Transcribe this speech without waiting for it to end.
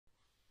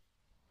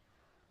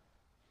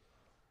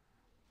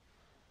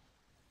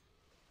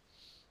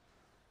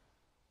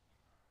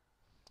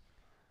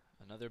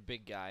Another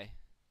big guy.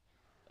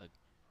 A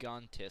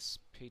Gontis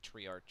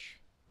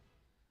Patriarch.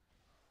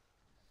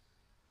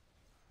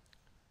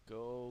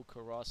 Go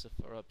Corrosive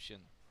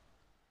Eruption.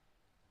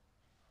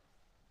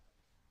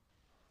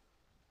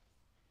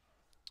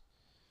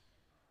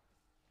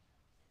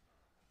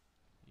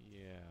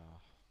 Yeah.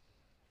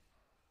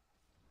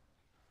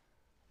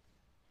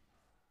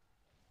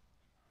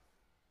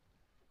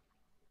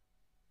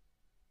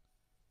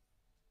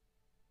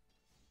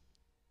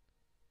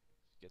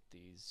 Get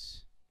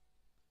these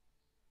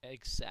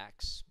egg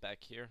sacs back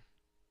here.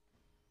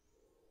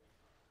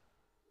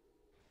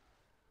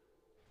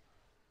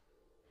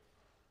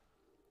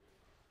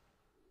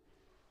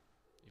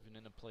 Even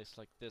in a place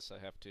like this,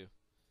 I have to.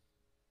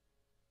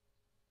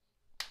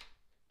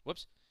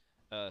 Whoops!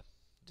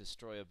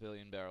 Destroy a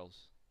billion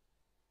barrels.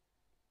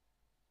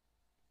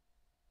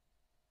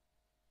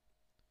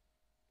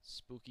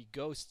 Spooky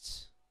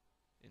ghosts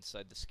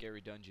inside the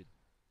scary dungeon.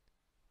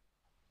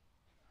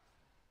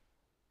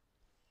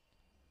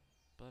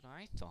 But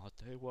I thought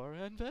they were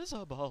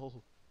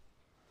invisible.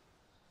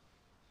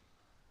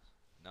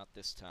 Not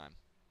this time.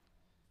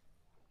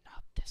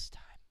 Not this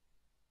time.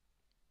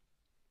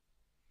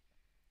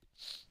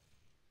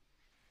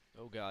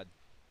 Oh god.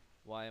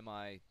 Why am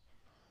I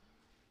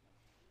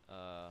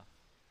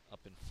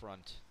up in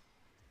front?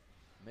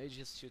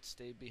 Mages should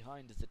stay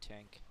behind the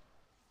tank.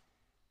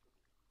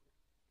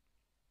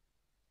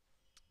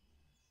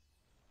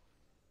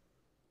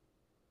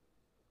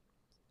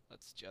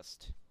 Let's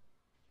just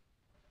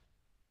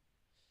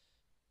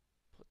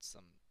put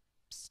some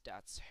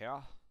stats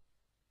here.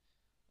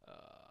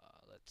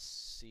 Let's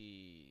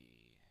see.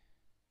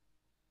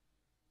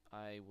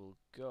 I will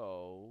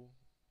go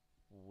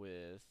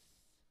with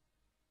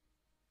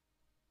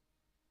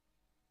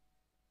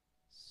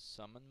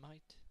Summon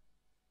Might.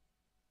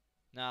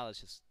 Nah, let's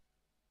just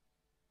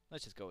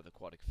go with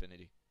Aquatic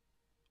Affinity.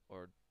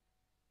 Or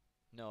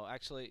no,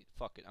 actually,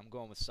 fuck it. I'm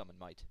going with Summon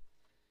Might.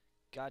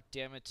 God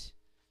damn it!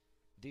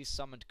 These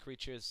summoned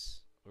creatures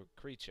or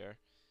creature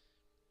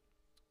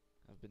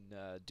have been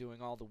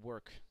doing all the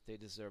work. They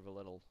deserve a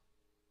little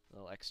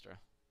extra.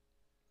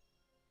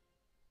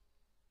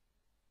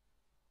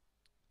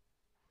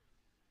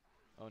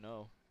 Oh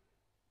no.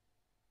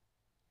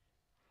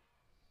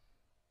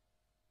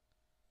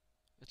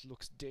 It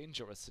looks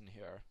dangerous in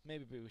here.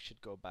 Maybe we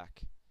should go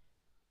back.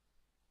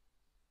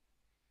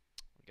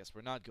 I guess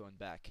we're not going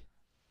back.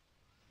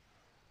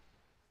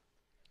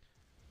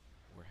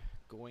 We're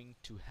going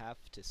to have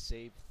to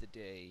save the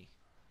day.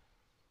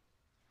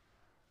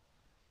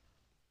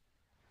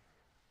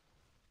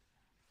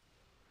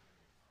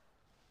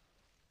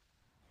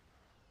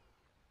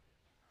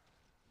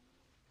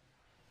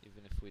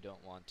 Even if we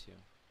don't want to.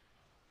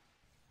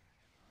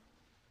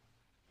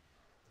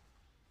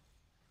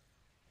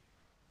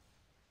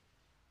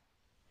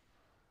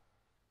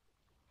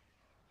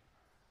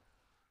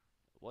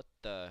 What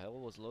the hell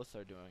was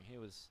Lothar doing? He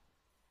was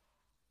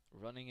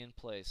running in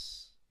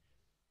place.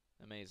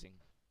 Amazing.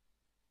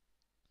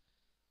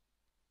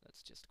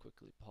 Let's just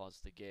quickly pause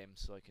the game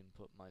so I can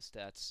put my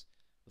stats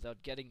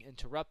without getting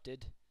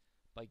interrupted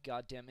by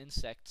goddamn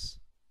insects.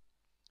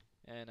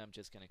 And I'm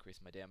just gonna increase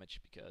my damage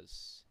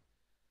because,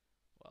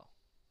 well,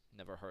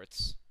 never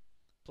hurts.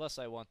 Plus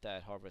I want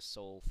that Harvest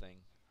Soul thing,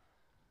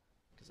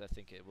 because I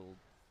think it will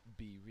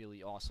be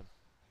really awesome.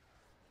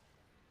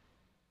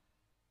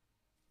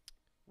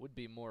 Would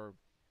be more...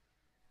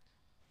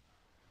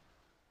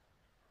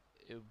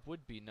 It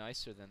would be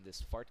nicer than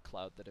this fart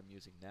cloud that I'm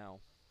using now.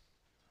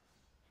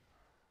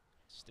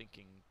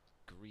 Stinking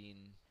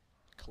green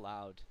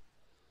cloud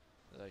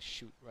that I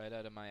shoot right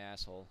out of my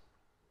asshole.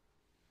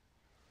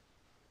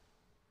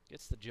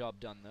 Gets the job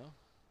done though.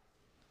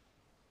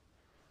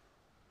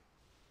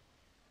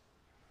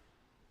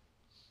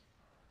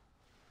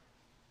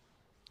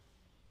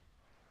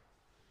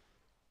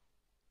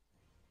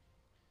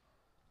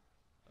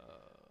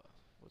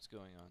 What's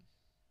going on?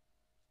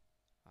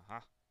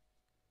 Uh-huh.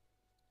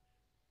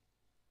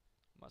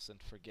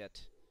 Mustn't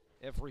forget,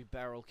 every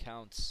barrel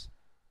counts.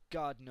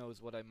 God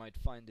knows what I might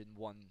find in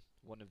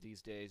one of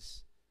these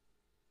days.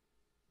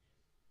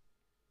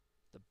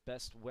 The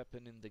best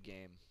weapon in the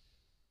game.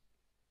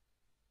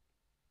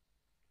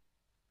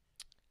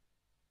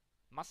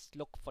 Must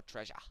look for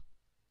treasure.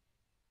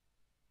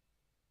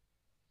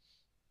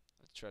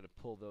 Let's try to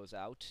pull those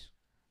out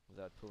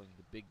without pulling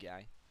the big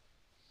guy.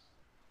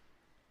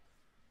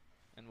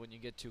 And when you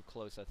get too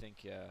close, I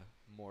think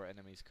more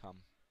enemies come.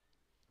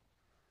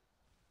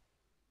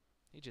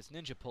 He just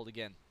ninja pulled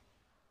again.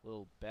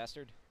 Little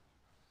bastard.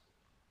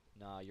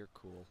 Nah, you're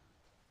cool.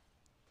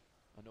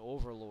 An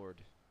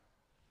overlord.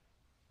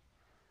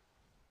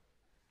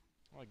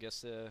 Well, I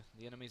guess the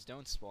enemies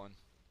don't spawn.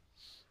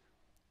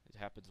 It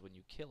happens when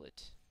you kill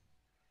it.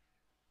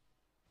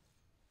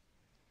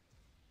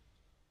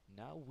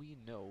 Now we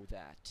know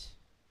that.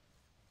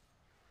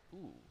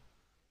 Ooh,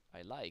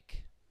 I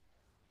like.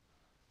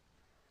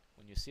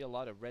 When you see a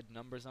lot of red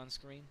numbers on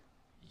screen,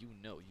 you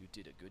know you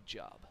did a good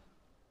job.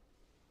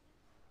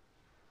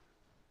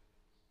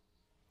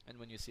 And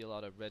when you see a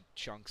lot of red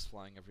chunks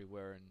flying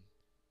everywhere and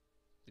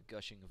the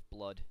gushing of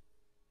blood,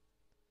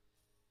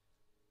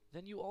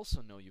 then you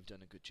also know you've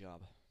done a good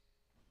job.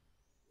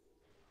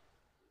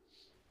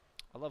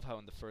 I love how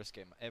in the first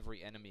game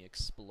every enemy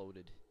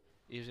exploded.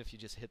 Even if you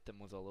just hit them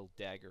with a little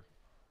dagger,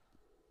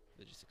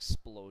 they just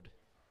explode.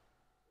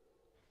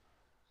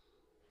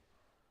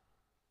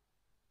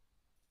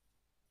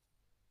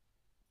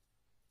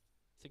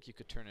 I think you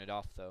could turn it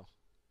off though.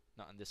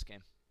 Not in this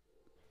game.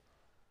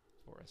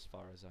 For as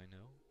far as I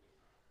know.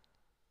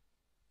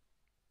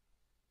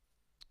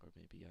 Or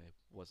maybe I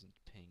wasn't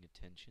paying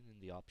attention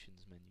in the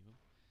options menu.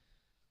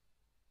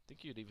 I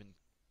think you'd even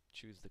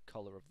choose the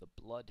color of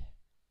the blood.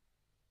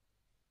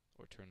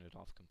 Or turn it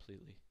off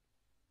completely.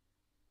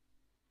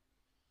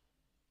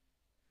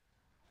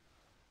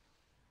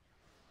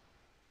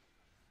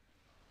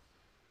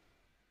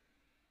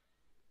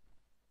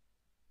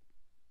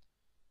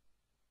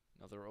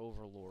 Another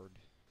overlord.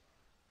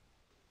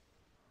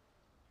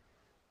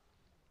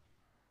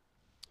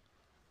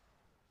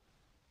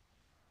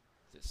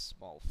 This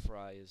small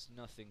fry is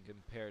nothing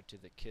compared to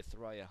the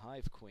Kithraia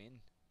Hive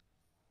Queen.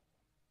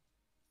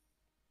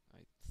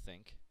 I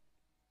think.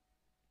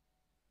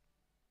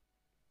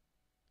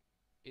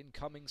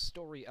 Incoming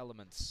story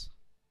elements.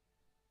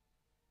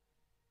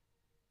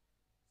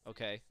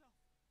 Okay.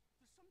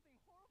 There's something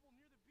horrible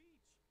near the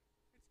beach.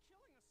 It's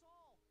killing us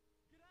all.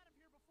 Get out of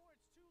here before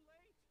it's too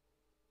late.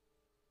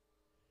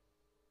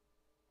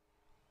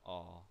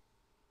 Aw.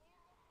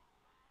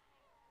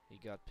 He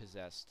got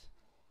possessed.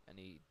 And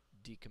he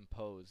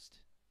decomposed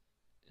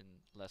in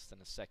less than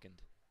a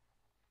second.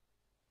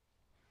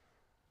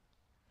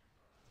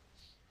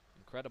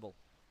 Incredible.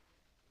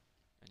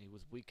 And he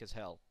was weak as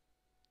hell.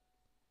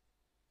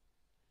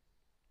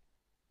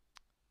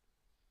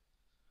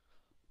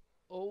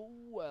 Oh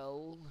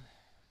well.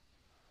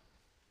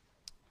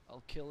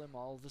 I'll kill him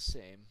all the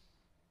same.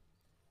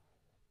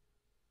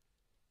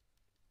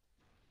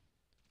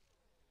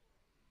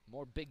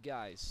 More big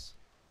guys.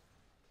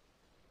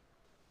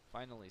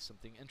 Finally,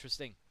 something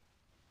interesting.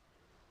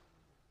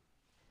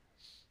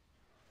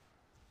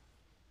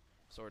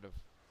 Sort of.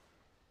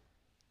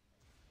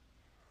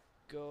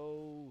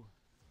 Go.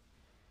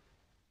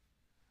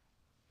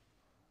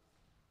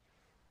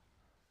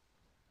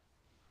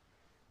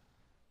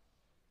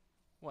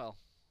 Well,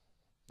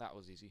 that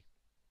was easy.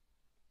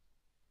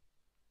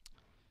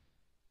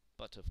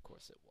 But of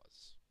course it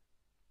was.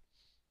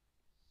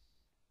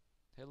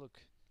 Hey look,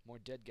 more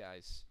dead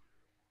guys.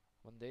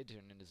 When they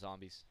turn into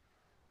zombies.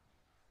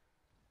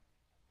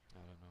 I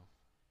don't know.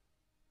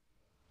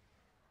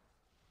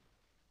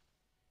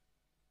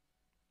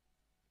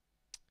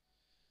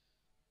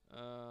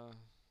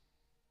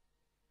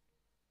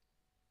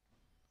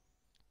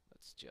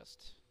 Let's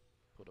just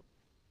put a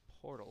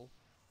portal.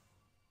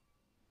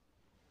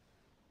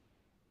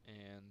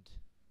 And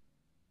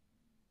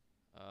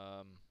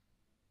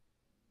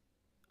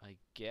I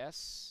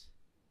guess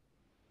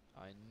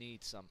I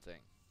need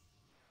something.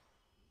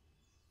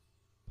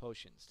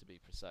 Potions, to be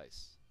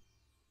precise.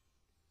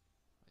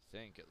 I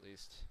think, at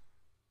least.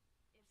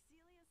 If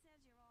Celia says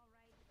you're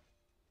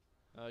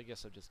all right. I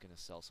guess I'm just gonna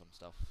sell some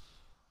stuff.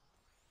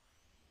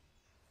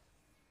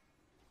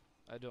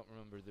 I don't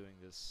remember doing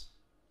this.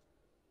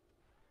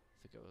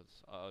 I think I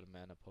was out of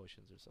mana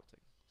potions or something.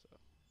 So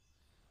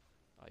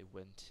I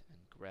went and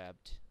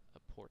grabbed a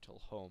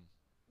portal home.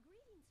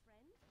 Greetings,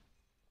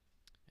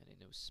 friend. Any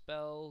new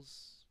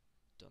spells?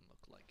 Don't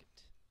look like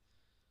it.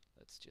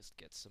 Let's just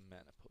get some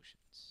mana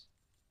potions.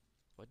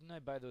 Why didn't I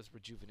buy those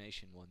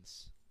rejuvenation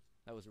ones?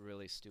 That was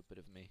really stupid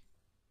of me.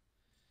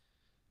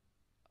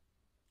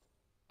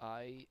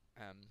 I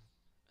am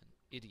an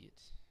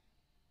idiot.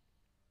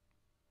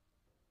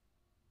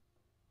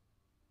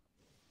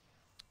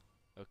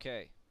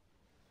 Okay.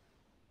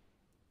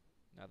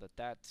 Now that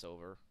that's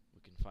over,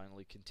 we can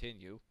finally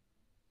continue.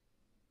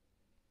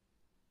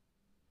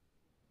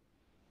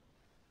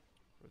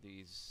 For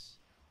these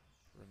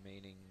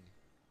remaining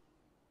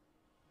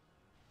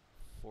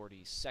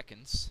 40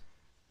 seconds.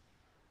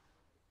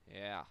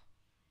 Yeah,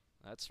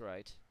 that's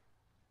right.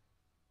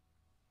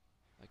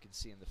 I can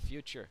see in the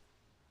future.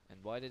 And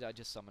why did I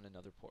just summon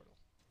another portal?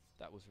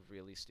 That was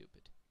really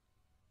stupid.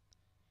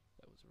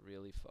 That was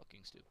really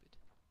fucking stupid.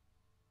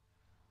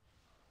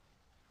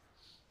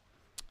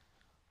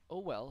 Oh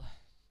well,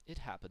 it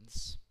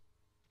happens.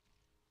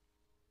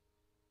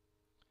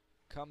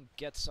 Come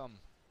get some,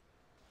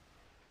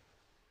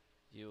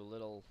 you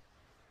little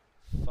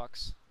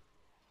fucks.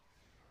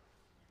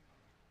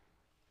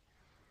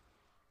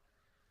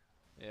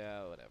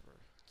 Yeah,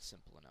 whatever.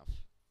 Simple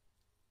enough.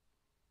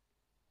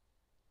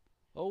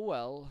 Oh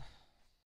well.